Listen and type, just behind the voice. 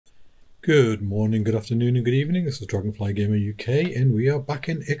Good morning, good afternoon, and good evening. This is Dragonfly Gamer UK, and we are back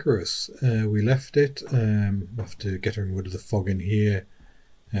in Icarus. We left it after getting rid of the fog in here,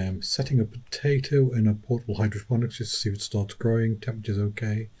 setting a potato in a portable hydroponics just to see if it starts growing. Temperature's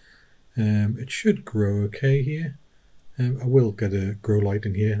okay. It should grow okay here. I will get a grow light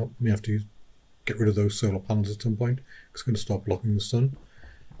in here. I may have to get rid of those solar panels at some point. It's going to start blocking the sun.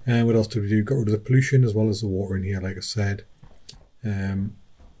 What else did we do? Got rid of the pollution as well as the water in here, like I said.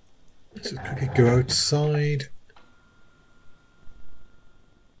 So quickly go outside.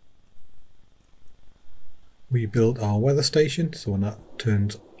 We built our weather station, so when that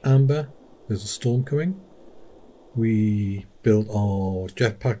turns amber, there's a storm coming. We built our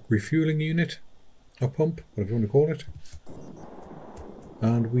jetpack refueling unit, or pump, whatever you want to call it.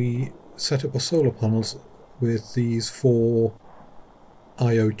 And we set up our solar panels with these 4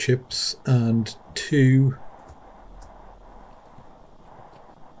 I/O chips and 2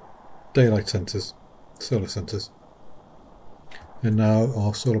 daylight sensors, solar sensors. And now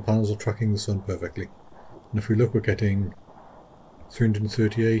our solar panels are tracking the sun perfectly. And if we look, we're getting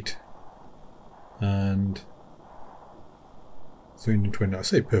 338 and 320. I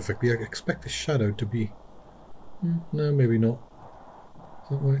say perfectly. I expect the shadow to be... no, maybe not. Is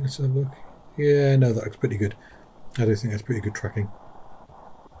that right? Let's have a look. Yeah, no, that looks pretty good. I do think that's pretty good tracking.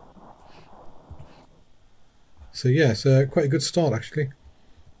 So yeah, it's quite a good start actually.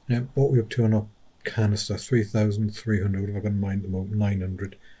 What are we up to on our canister? 3,300. I've got in mind at the moment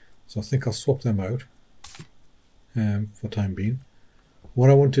 900. So I think I'll swap them out for time being. What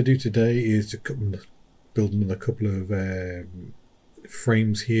I want to do today is to build another couple of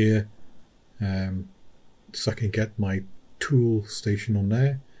frames here, so I can get my tool station on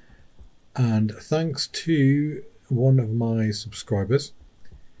there. And thanks to one of my subscribers,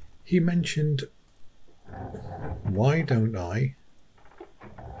 he mentioned, why don't I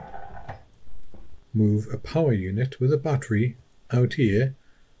move a power unit with a battery out here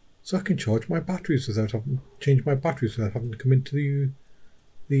so I can charge my batteries without having to change my batteries without having to come into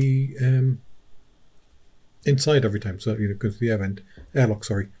the inside every time. So, you know, go to the airlock,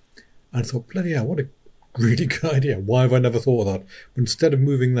 sorry. And I thought, bloody hell, what a really good idea. Why have I never thought of that? But instead of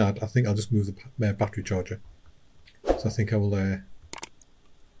moving that, I think I'll just move the battery charger. So I think I will take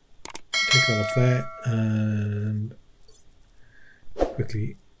that off there and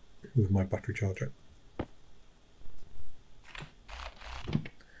quickly move my battery charger.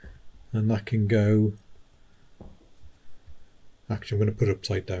 And that can go... Actually, I'm going to put it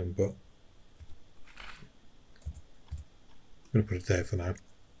upside down, but I'm going to put it there for now.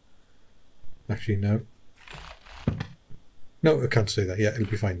 Actually, no. No, I can't stay there. Yeah, it'll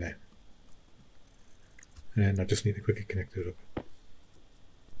be fine there. And I just need to quickly connect it up.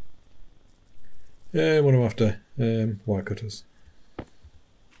 What am I after? Wire cutters.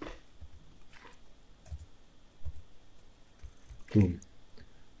 Boom.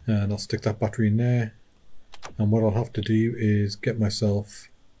 And I'll stick that battery in there. And what I'll have to do is get myself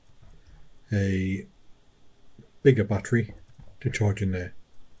a bigger battery to charge in there,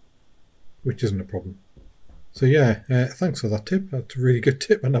 which isn't a problem. So yeah, thanks for that tip. That's a really good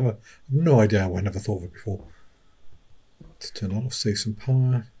tip. I have no idea why I never thought of it before. Let's turn off, save some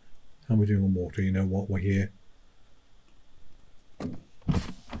power. How are we doing on water? You know what, we're here.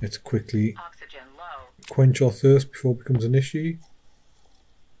 Let's quickly quench our thirst before it becomes an issue.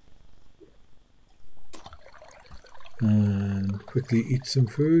 And quickly eat some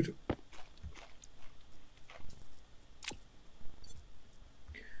food.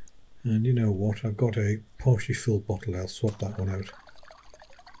 And you know what, I've got a partially filled bottle. I'll swap that one out.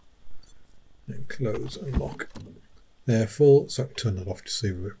 And close and lock. They're full, so I can turn that off to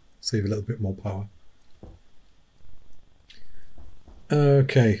save a little bit more power.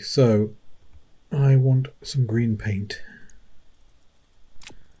 Okay, so I want some green paint.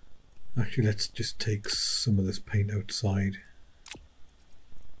 Actually, let's just take some of this paint outside.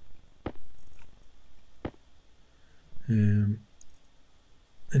 Anything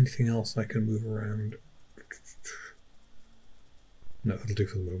else I can move around? No, that'll do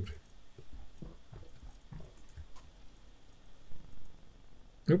for the moment.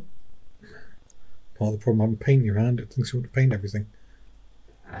 Nope. Part of the problem having paint in your hand, it thinks you want to paint everything.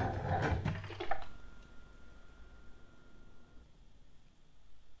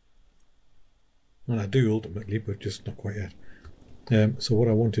 And I do ultimately, but just not quite yet. So what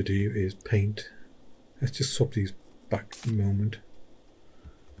I want to do is paint. Let's just swap these back a moment.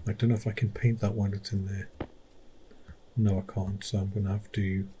 I don't know if I can paint that one that's in there. No, I can't, so I'm going to have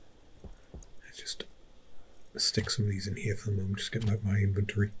to just stick some of these in here for the moment, just get them out of my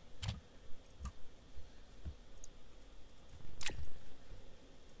inventory.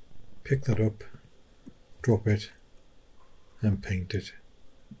 pick that up, drop it, and paint it.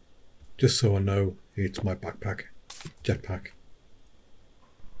 Just so I know it's my backpack, jetpack.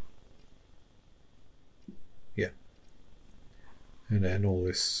 Yeah. And then all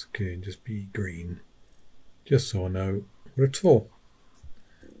this can just be green. Just so I know what it's for.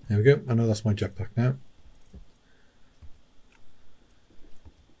 There we go. I know that's my jetpack now.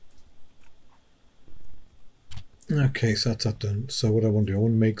 Okay, so that's that done. So what I want to do, I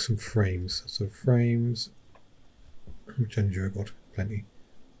want to make some frames. So frames. How much energy have I got? Plenty.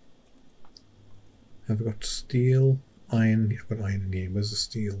 Have I got steel? Iron? I've got iron in here. Where's the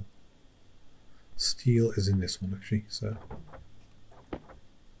steel? Steel is in this one actually. So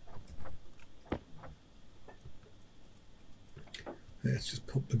let's just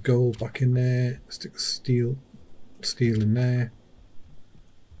put the gold back in there. Stick the steel in there.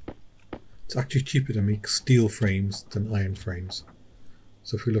 It's actually cheaper to make steel frames than iron frames.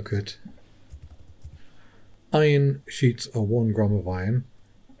 So if we look at iron sheets are 1 gram of iron.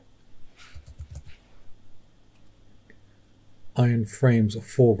 Iron frames are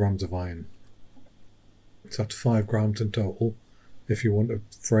 4 grams of iron. So that's 5 grams in total if you want a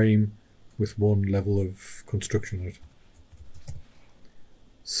frame with 1 level of construction on it.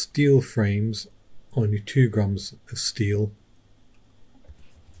 Steel frames, only 2 grams of steel.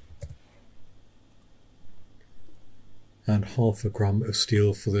 And half a gram of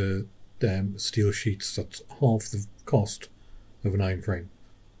steel for the steel sheets. That's half the cost of an iron frame.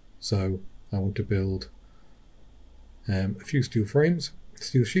 So I want to build a few steel frames,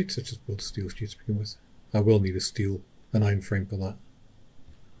 steel sheets. Let's just build steel sheets to begin with. I will need an iron frame for that.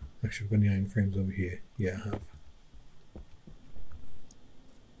 Actually, I've got any iron frames over here. Yeah, I have.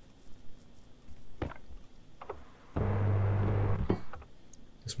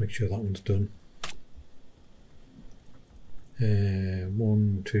 Let's make sure that one's done.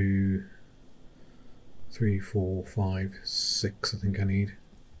 1, 2, 3, 4, 5, 6 I think I need.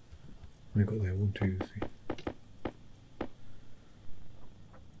 I got there 1, 2, 3.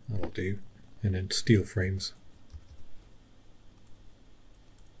 That'll do. And then steel frames.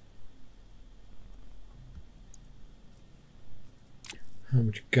 How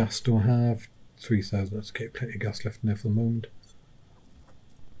much gas do I have? 3,000. That's okay, plenty of gas left in there for the moment.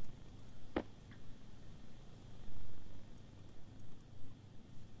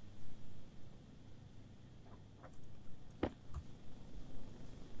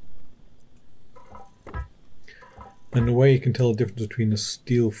 And the way you can tell the difference between a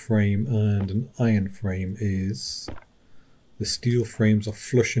steel frame and an iron frame is the steel frames are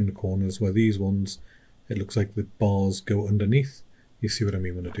flush in the corners, where these ones, it looks like the bars go underneath. You see what I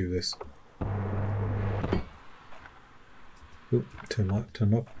mean when I do this. Oh, turn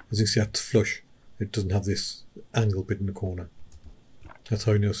up. As you see, that's flush. It doesn't have this angle bit in the corner. That's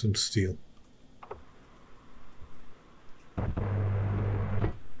how you know some steel.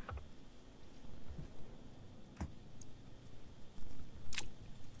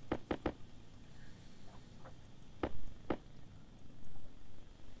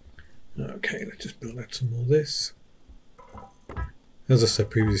 Okay, let's just build out some more of this. As I said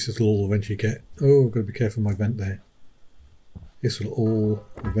previously, this will all eventually get... Oh, I've got to be careful of my vent there. This will all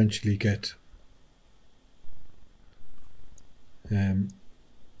eventually get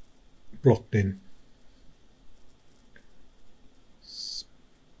blocked in.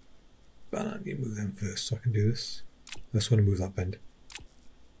 But I need to move them first so I can do this. I just want to move that bend.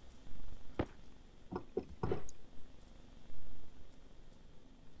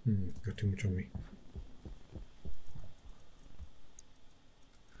 Got too much on me.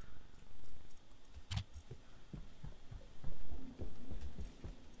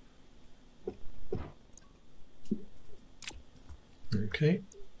 Okay.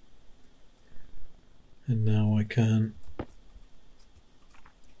 And now I can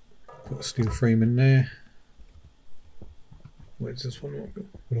put a steel frame in there. Where's this one? Where do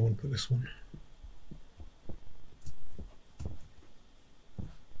I want to put this one?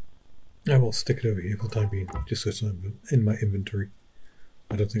 I will stick it over here for the time being, just so it's in my inventory.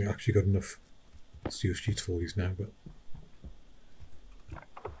 I don't think I actually got enough steel sheets for these now, but...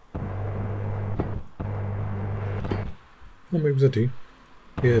 Oh, maybe I do.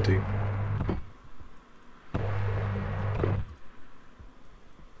 Yeah, I do.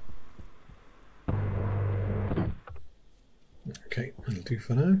 Okay, that'll do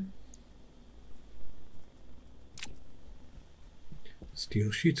for now.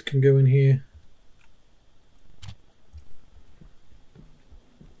 Steel sheets can go in here.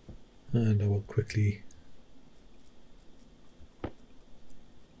 And I will quickly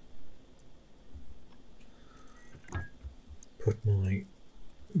put my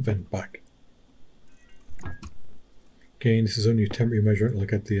vent back. Again, this is only a temporary measure until I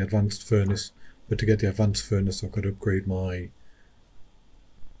get the advanced furnace, but to get the advanced furnace I've got to upgrade my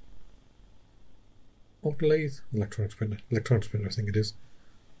lathe, electronic sprinter I think it is.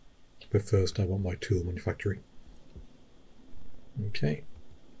 But first I want my tool manufactory. Okay,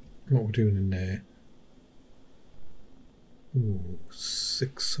 what we're doing in there. Ooh,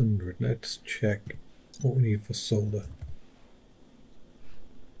 600. Let's check what we need for solder.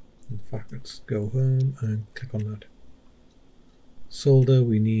 In fact, let's go home and click on that. Solder,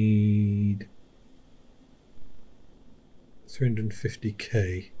 we need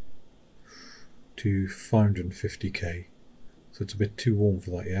 350k to 550k, so it's a bit too warm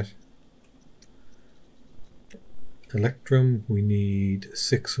for that yet. Electrum, we need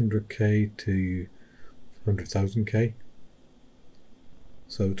 600k to 100,000k,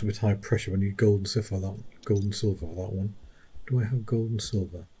 so it's a bit high pressure. We need gold and silver for that one. Gold and silver for that one. Do I have gold and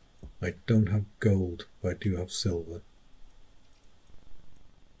silver? I don't have gold, but I do have silver.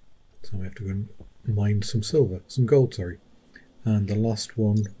 So I have to go and mine some silver, some gold, sorry. And the last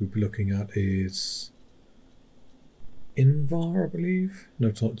one we'll be looking at is Invar, I believe. No,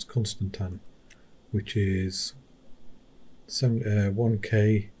 it's not. It's Constantan, which is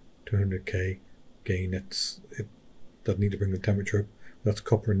 1k to 100k. Again, it does need to bring the temperature up. That's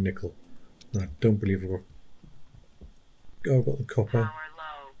copper and nickel. And I don't believe I've got the copper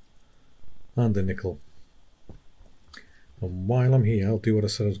and the nickel. And while I'm here, I'll do what I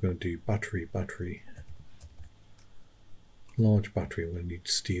said I was going to do. Battery. Large battery. I'm going to need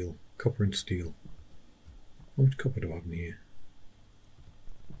steel. Copper and steel. How much copper do I have in here?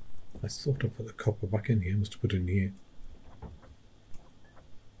 I thought I put the copper back in here. I must have put it in here.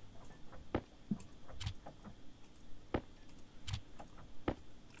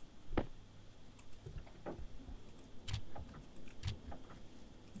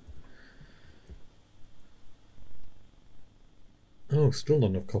 Oh, still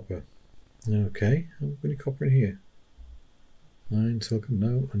not enough copper. Okay, I'm going to copper in here. 9 silicon,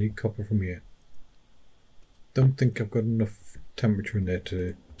 no, I need copper from here. Don't think I've got enough temperature in there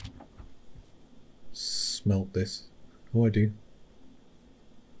to smelt this. Oh, I do.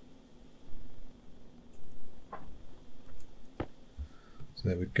 So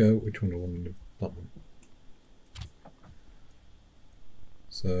there we go. Which one do I want to do? That one.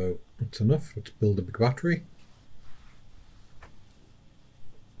 So that's enough. Let's build a big battery.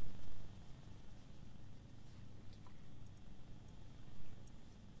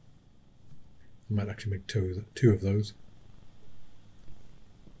 I might actually make two of those.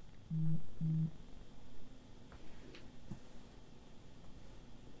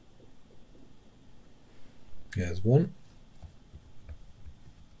 There's one.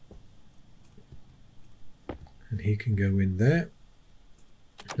 And he can go in there.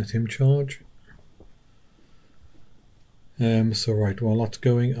 Let him charge. So right, while that's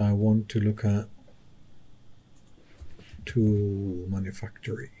going, I want to look at Tool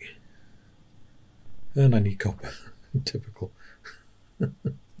Manufactory. And I need copper. Typical. And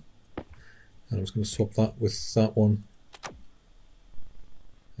I'm just going to swap that with that one.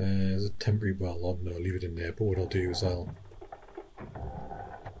 As a temporary, well, no, I'll leave it in there, but what I'll do is I'll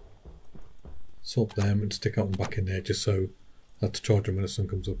swap them and stick that one back in there just so that's charging when the sun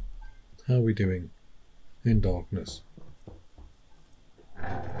comes up. How are we doing in darkness?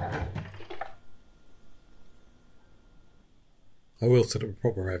 I will set up a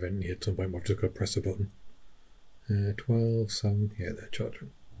proper rev in here at some point, but I've just got to press a button. 12, 7, yeah, they're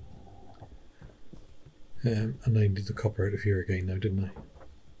charging. And I needed the copper out of here again now, didn't I?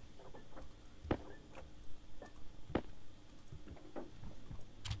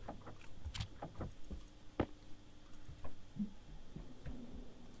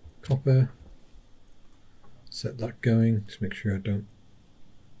 Copper. Set that going, just make sure I don't.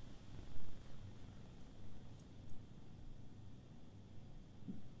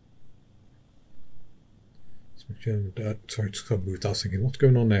 Sorry, just got moved. I was thinking, what's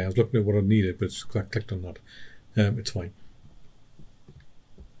going on there? I was looking at what I needed, but I clicked on that. It's fine.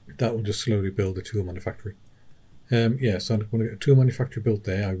 That will just slowly build the tool manufactory. Yeah, so I'm going to get a tool manufactory built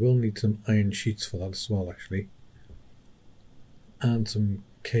there. I will need some iron sheets for that as well, actually. And some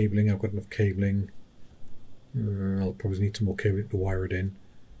cabling. I've got enough cabling. I'll probably need some more cabling to wire it in.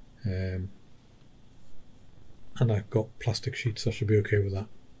 And I've got plastic sheets, so I should be okay with that.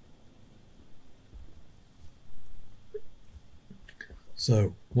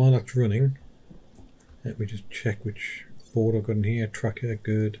 So while that's running, let me just check which board I've got in here. Tracker,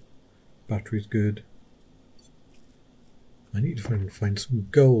 good. Battery's good. I need to find some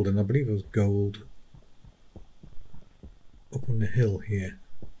gold, and I believe it was gold up on the hill here.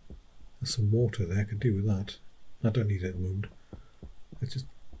 There's some water there, I could do with that. I don't need it at the moment. Let's just...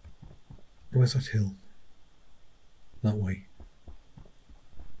 Where's that hill? That way.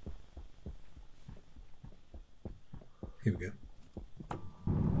 Here we go.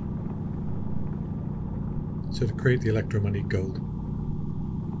 So to create the electrum I need gold.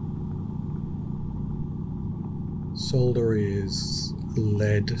 Solder is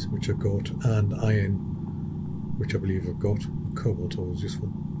lead, which I've got, and iron, which I believe I've got. Cobalt always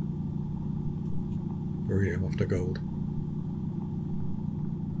useful. Beryllium after gold.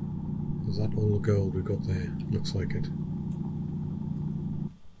 Is that all the gold we've got there? Looks like it.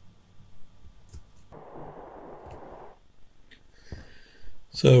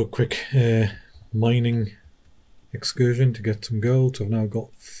 So, quick mining excursion to get some gold. So I've now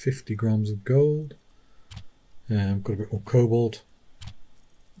got 50 grams of gold. Got a bit more cobalt,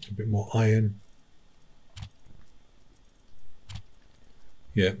 a bit more iron.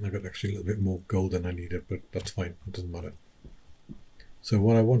 Yeah, I got actually a little bit more gold than I needed, but that's fine, it doesn't matter. So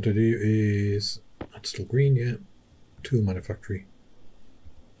what I want to do is, that's still green, yeah, Tool Manufactory.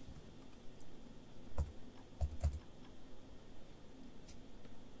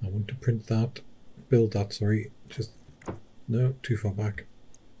 I want to print that, build that, sorry, just, no, too far back.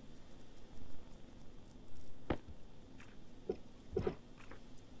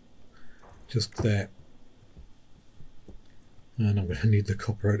 Just there. And I'm going to need the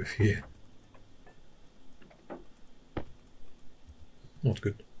copper out of here. Not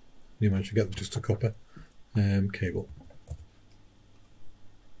good. You managed to get just a copper cable.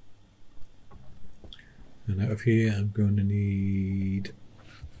 And out of here I'm going to need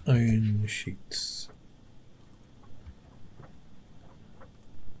iron sheets.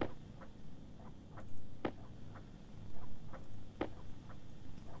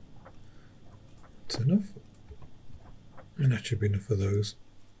 That's enough. And that should be enough of those.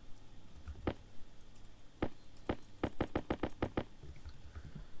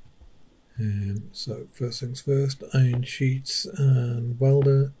 So first things first, iron sheets and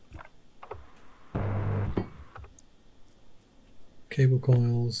welder. Cable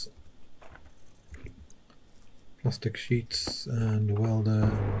coils. Plastic sheets and a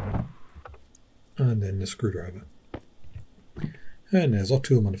welder. And then the screwdriver. And there's our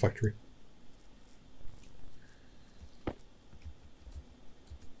Tool Manufactory.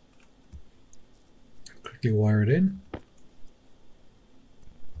 Quickly wire it in.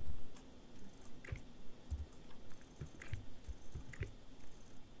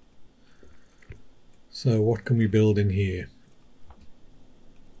 So what can we build in here?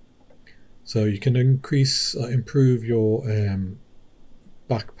 So you can increase, improve your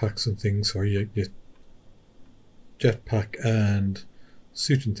backpacks and things, or your jetpack and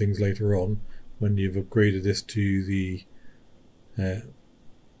suit and things later on when you've upgraded this to the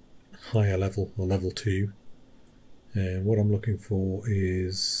higher level, or level 2. And what I'm looking for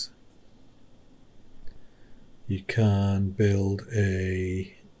is you can build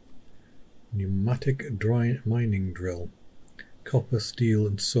a pneumatic dry mining drill, copper, steel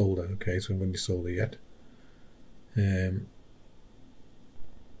and solder. Okay, so I haven't got any solder yet. Don't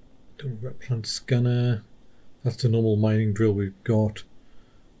got plant scanner. That's the normal mining drill we've got.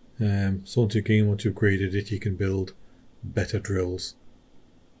 So once you upgraded it, you can build better drills.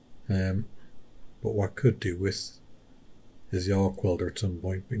 But what I could do with is the arc welder at some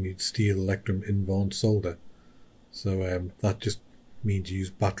point. We need steel, electrum, inbound solder. So that just means you use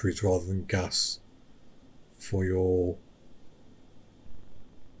batteries rather than gas for your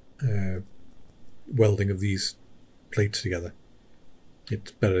welding of these plates together.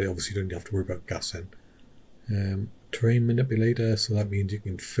 It's better, obviously you don't have to worry about gas then. Terrain manipulator, so that means you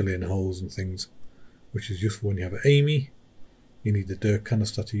can fill in holes and things, which is useful when you have an Amy. You need the dirt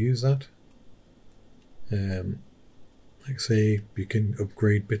canister to use that. Like I say, you can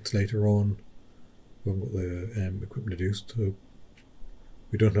upgrade bits later on. We haven't got the equipment to do, so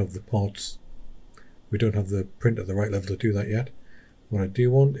we don't have the parts, we don't have the print at the right level to do that yet. What I do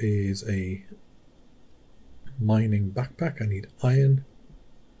want is a mining backpack. I need iron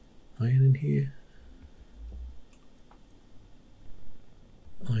in here.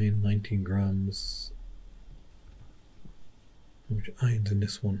 Iron 19 grams. How much iron's in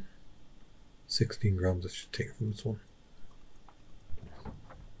this one? 16 grams I should take from this one.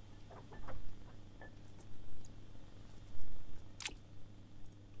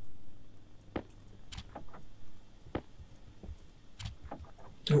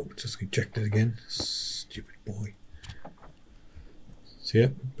 Oh, just ejected again. Stupid boy. So yeah,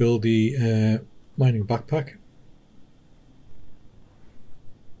 build the mining backpack.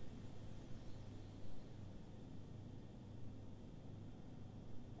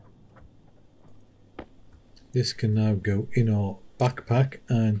 This can now go in our backpack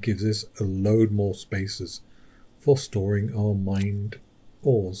and gives us a load more spaces for storing our mined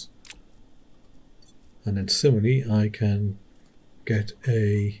ores. And then similarly I can get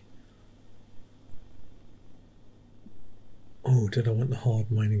a... Oh, did I want the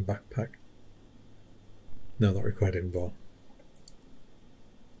hard mining backpack? No, that required invar.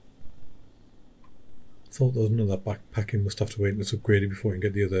 Thought there was another backpack and must have to wait and it's upgraded before you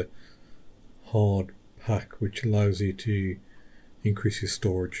can get the other hard pack, which allows you to increase your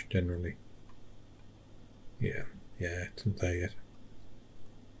storage generally. Yeah, it's not there yet.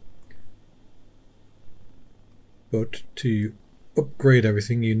 But to upgrade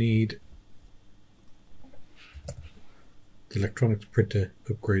everything you need the electronics printer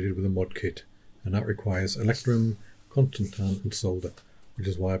upgraded with a mod kit, and that requires electrum, constant tan and solder, which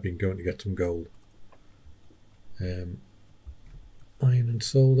is why I've been going to get some gold. Iron and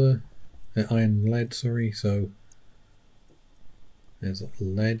solder, iron and lead, sorry, so there's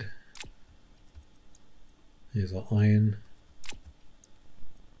lead, here's our iron,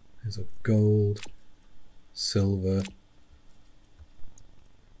 there's our gold, silver,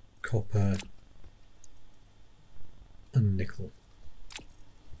 copper and nickel.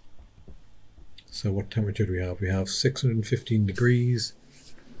 So what temperature do we have? We have 615 degrees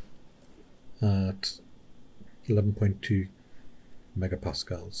at 11.2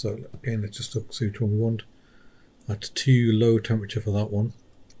 megapascals. So again, let's just see which one we want. That's too low temperature for that one.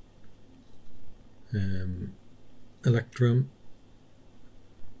 Electrum.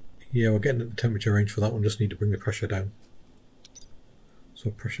 Yeah, we're getting at the temperature range for that one, just need to bring the pressure down. So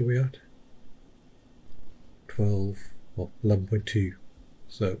what pressure are we at? 11.2.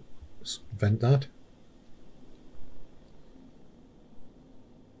 So let's vent that.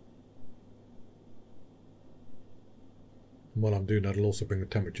 And while I'm doing that, I'll also bring the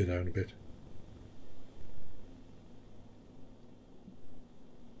temperature down a bit.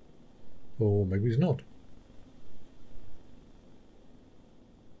 Or maybe it's not.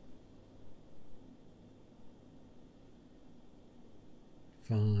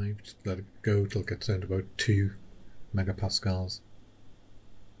 Just let it go till it gets down to about 2 megapascals.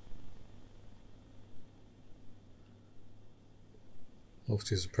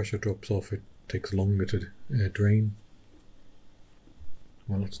 Obviously as the pressure drops off it takes longer to drain.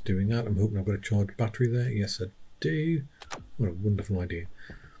 While it's doing that, I'm hoping I've got a charged battery there. Yes I do. What a wonderful idea.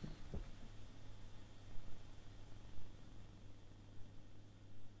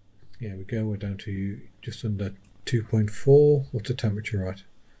 There we go, we're down to just under 2.4. What's the temperature at?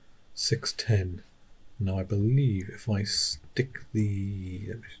 610. Now I believe if I stick the,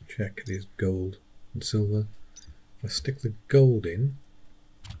 let me check, it is gold and silver. If I stick the gold in,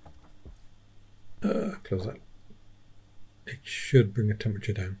 close that, it should bring the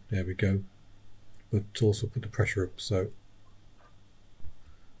temperature down. There we go. But it's also put the pressure up, so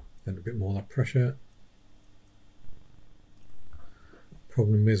then a bit more of that pressure.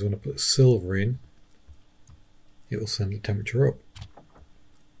 Problem is when I put silver in, it will send the temperature up.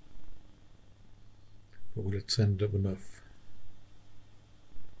 But will it send up enough?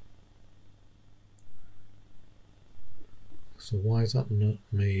 So why is that not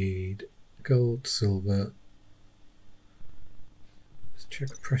made? Gold, silver. Let's check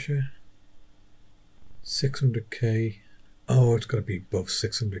the pressure. 600k. Oh, it's got to be above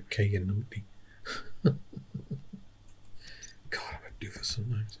 600k in numpty. God, I would do this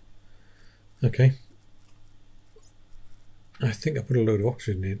sometimes. Okay. I think I put a load of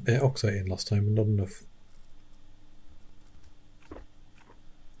oxygen in, oxide in last time, and not enough.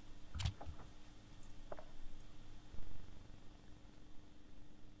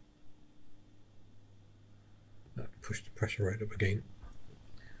 That pushed the pressure right up again.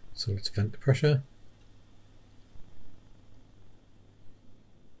 So let's vent the pressure.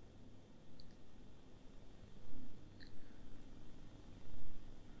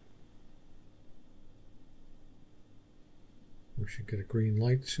 We should get a green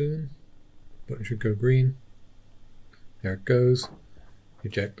light soon. Button should go green. There it goes.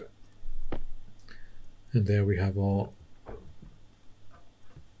 Eject. And there we have our...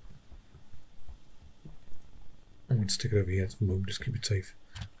 I'm going to stick it over here for the moment, just keep it safe.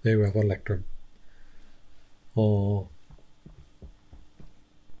 There we have our electrum. Our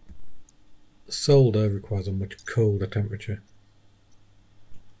solder requires a much colder temperature.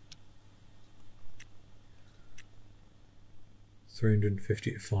 $350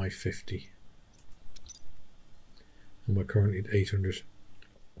 to $550, and we're currently at 800.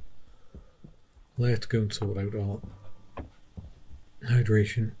 Let's go and sort out our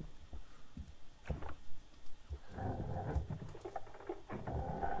hydration.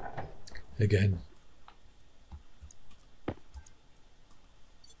 Again,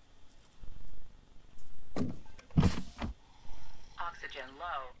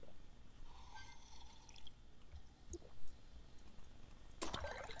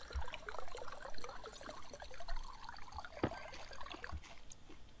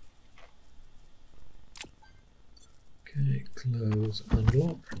 Close and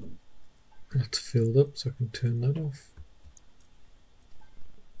lock. That's filled up, so I can turn that off.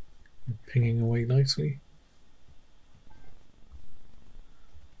 Pinging away nicely.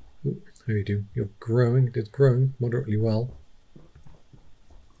 Ooh, how are you doing? You're growing. It's growing moderately well.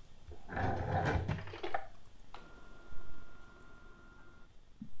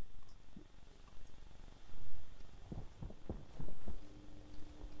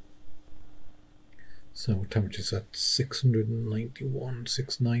 So what temperature is that? 691,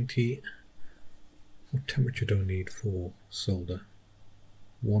 690. What temperature do I need for solder?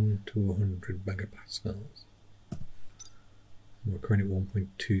 1 to 100 megapascals. We're currently at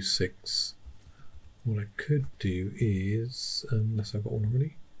 1.26. What I could do is, unless I've got one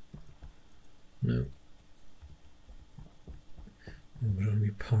already. No. But only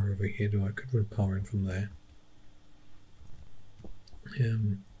power over here. I could run power in from there.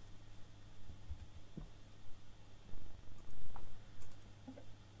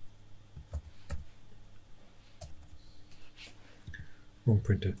 Wrong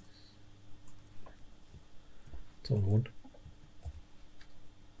printer. That's all I want.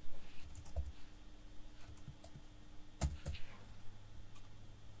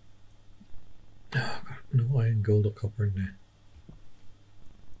 Oh, I've got no iron, gold, or copper in there.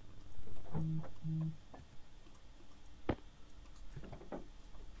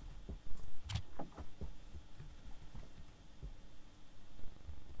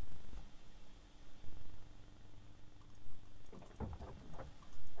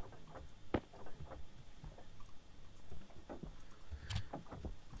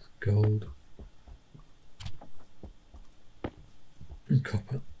 Gold and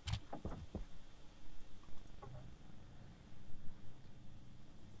copper.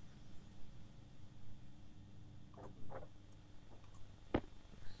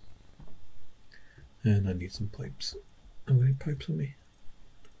 And I need some pipes. Have I any pipes on me?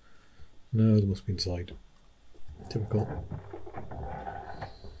 No, they must be inside. Typical.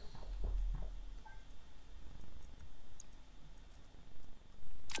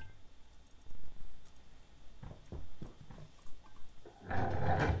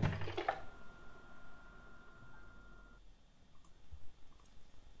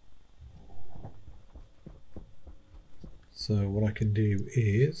 So what I can do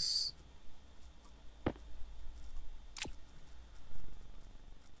is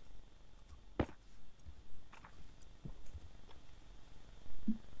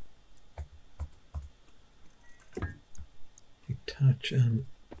detach an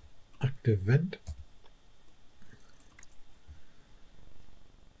active vent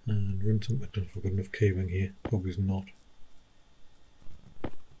and run some. I don't know if I've got enough cabling here. Probably not.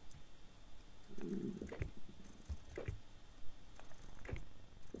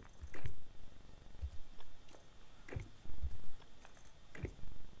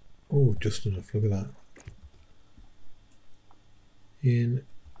 Oh, just enough. Look at that. In,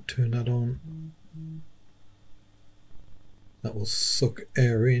 turn that on. That will suck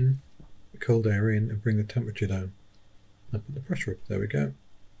air in, cold air in, and bring the temperature down. And put the pressure up. There we go.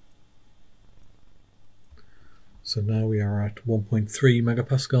 So now we are at 1.3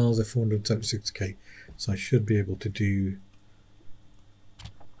 megapascals at 476K. So I should be able to do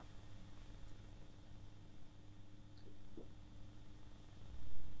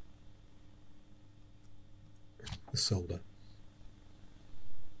the solder.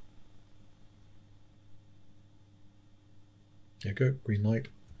 There you go, green light.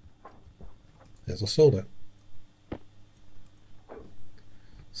 There's a solder.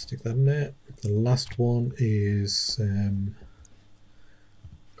 Stick that in there. The last one is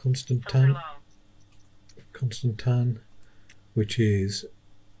Constantan, which is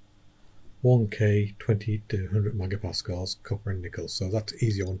 1K 20 to 100 megapascals copper and nickel. So that's an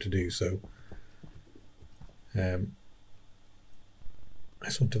easier one to do. So I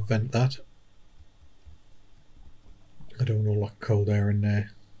just want to vent that. I don't want all that cold air in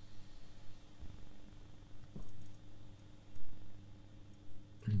there.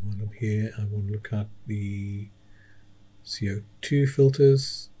 And while I'm here, I want to look at the CO2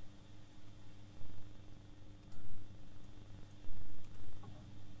 filters.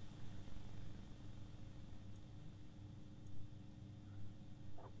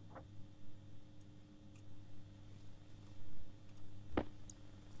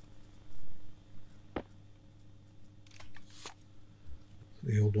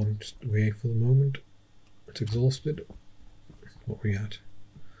 The old one just away for the moment. It's exhausted. What are we at?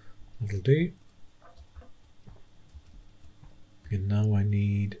 That'll do. And now I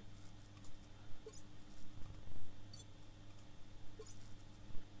need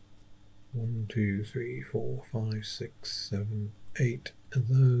one, 2, 3, 4, 5, 6, 7, 8 of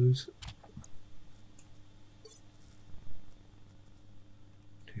those.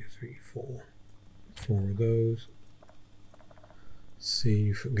 2, 3, 4. 4 of those. See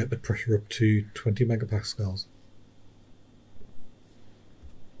if we can get the pressure up to 20 megapascals.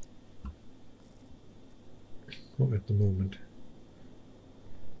 What at the moment?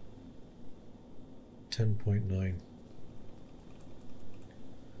 10.9.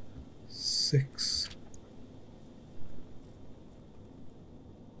 6.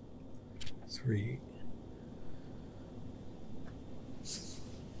 3.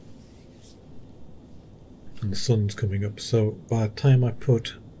 And the sun's coming up, so by the time I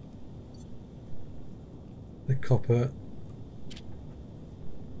put the copper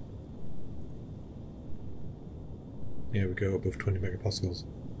here we go, above 20 megapascals,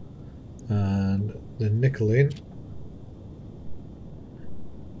 and the nickel in,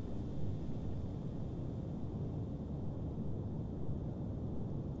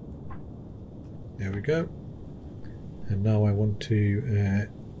 there we go. And now I want to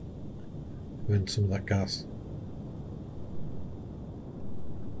vent some of that gas.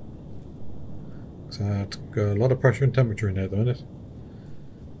 So it's got a lot of pressure and temperature in there, though, isn't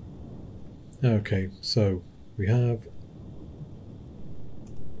it? Okay, so we have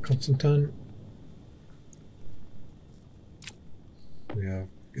Constantan, we have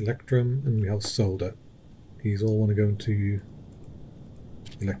electrum, and we have solder. These all want to go into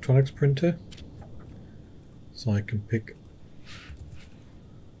electronics printer, so I can pick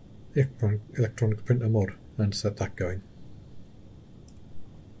the electronics printer mod and set that going.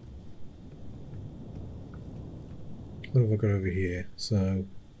 What have I got over here? So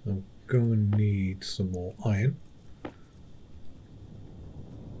I'm going to need some more iron.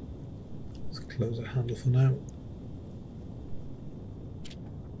 Let's close that handle for now.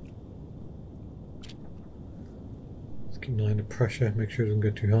 Let's keep an eye on the pressure, make sure it doesn't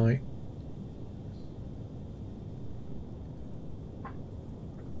go too high.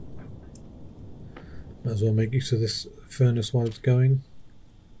 Might as well make use of this furnace while it's going.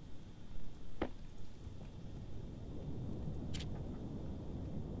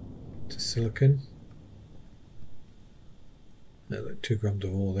 Silicon. There's like 2 grams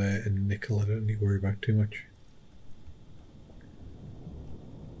of ore there, and nickel I don't need to worry about too much.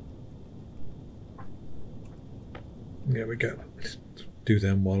 There we go. Let's do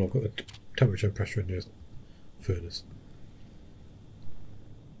them while I've got the temperature and pressure in the furnace.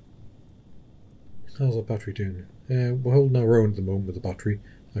 How's our battery doing? We're holding our own at the moment with the battery.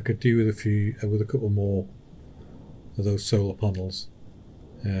 I could do with a couple more of those solar panels.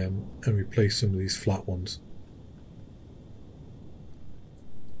 And replace some of these flat ones.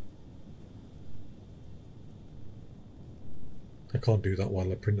 I can't do that while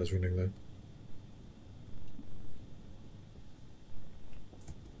the printer's running though.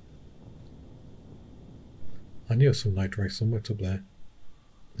 I knew some nitrate somewhere up there.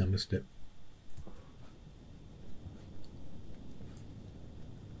 I missed it.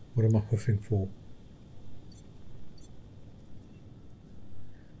 What am I huffing for?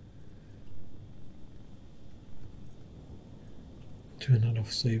 Turn that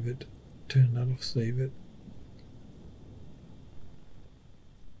off, save it. Turn that off, save it.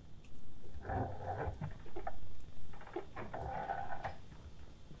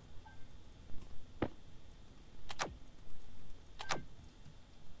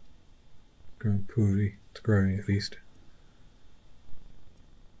 Growing poorly. It's growing at least.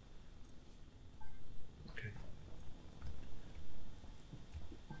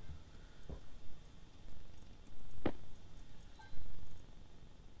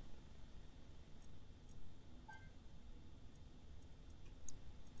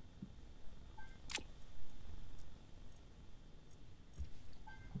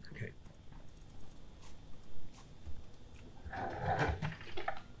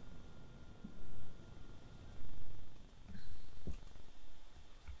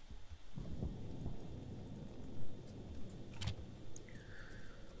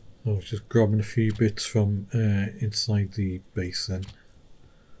 I was just grabbing a few bits from inside the base then,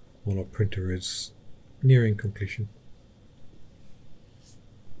 while our printer is nearing completion.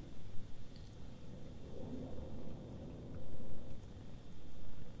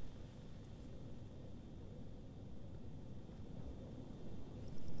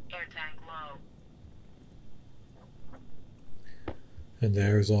 Air tank low. And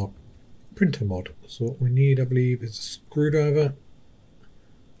there is our printer mod. So what we need, I believe, is a screwdriver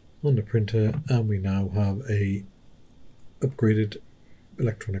on the printer, and we now have a upgraded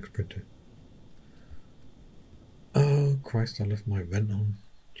electronics printer. Oh Christ, I left my vent on.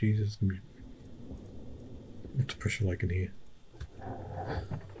 Jesus, it's gonna be What's the pressure like in here?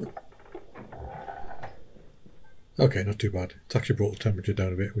 Okay, not too bad. It's actually brought the temperature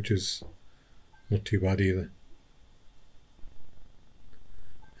down a bit, which is not too bad either.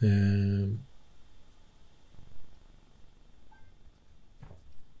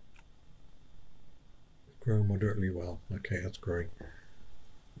 Grow moderately well. Okay, that's growing.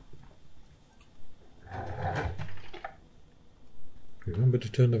 Remember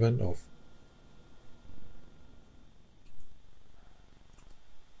to turn the vent off.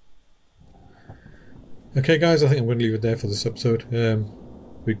 Okay guys, I think I'm going to leave it there for this episode.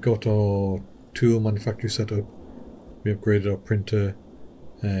 We got our tool manufactory set up. We upgraded our printer.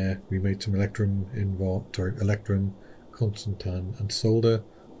 We made some electrum, constantan and solder,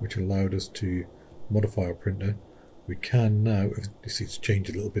 which allowed us to modify our printer. We can now, you see it's changed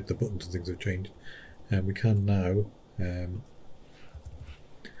a little bit, the buttons and things have changed, and we can now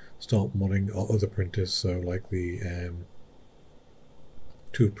start modding our other printers, so like the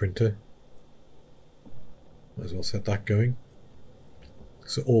tool printer. Might as well set that going.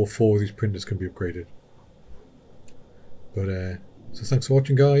 So all 4 of these printers can be upgraded. But so thanks for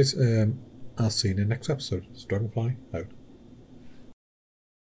watching guys. I'll see you in the next episode. Dragonfly out.